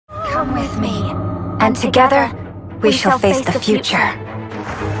Come with me, and together, we shall face the future.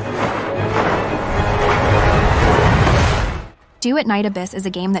 Duet Night Abyss is a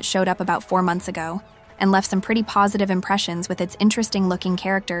game that showed up about 4 months ago and left some pretty positive impressions with its interesting-looking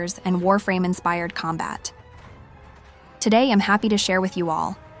characters and Warframe-inspired combat. Today, I'm happy to share with you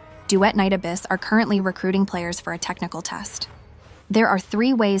all, Duet Night Abyss are currently recruiting players for a technical test. There are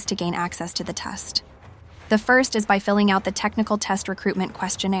 3 ways to gain access to the test. The first is by filling out the Technical Test Recruitment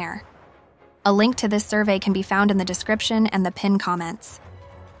Questionnaire. A link to this survey can be found in the description and the pinned comments.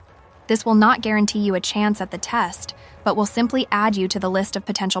 This will not guarantee you a chance at the test, but will simply add you to the list of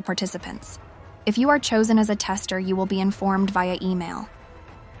potential participants. If you are chosen as a tester, you will be informed via email.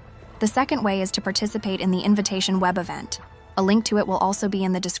 The second way is to participate in the Invitation web event. A link to it will also be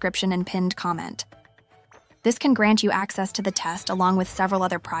in the description and pinned comment. This can grant you access to the test along with several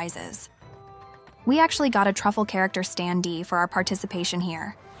other prizes. We actually got a truffle character standee for our participation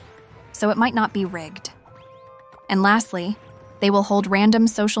here, so it might not be rigged. And lastly, they will hold random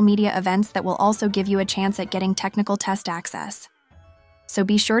social media events that will also give you a chance at getting technical test access. So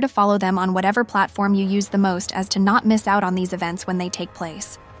be sure to follow them on whatever platform you use the most as to not miss out on these events when they take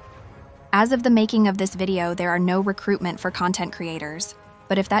place. As of the making of this video, there are no recruitment for content creators,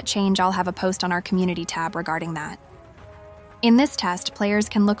 but if that change, I'll have a post on our community tab regarding that. In this test, players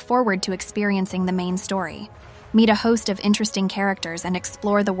can look forward to experiencing the main story, meet a host of interesting characters, and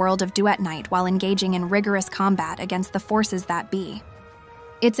explore the world of Duet Night while engaging in rigorous combat against the forces that be.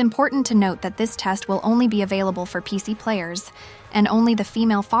 It's important to note that this test will only be available for PC players, and only the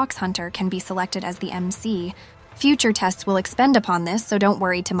female fox hunter can be selected as the MC. Future tests will expand upon this, so don't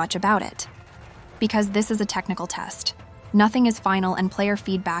worry too much about it. Because this is a technical test, nothing is final and player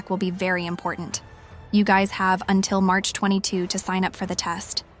feedback will be very important. You guys have until March 22 to sign up for the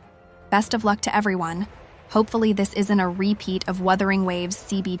test. Best of luck to everyone. Hopefully this isn't a repeat of Wuthering Waves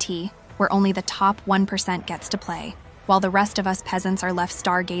CBT, where only the top 1% gets to play, while the rest of us peasants are left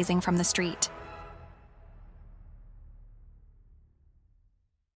stargazing from the street.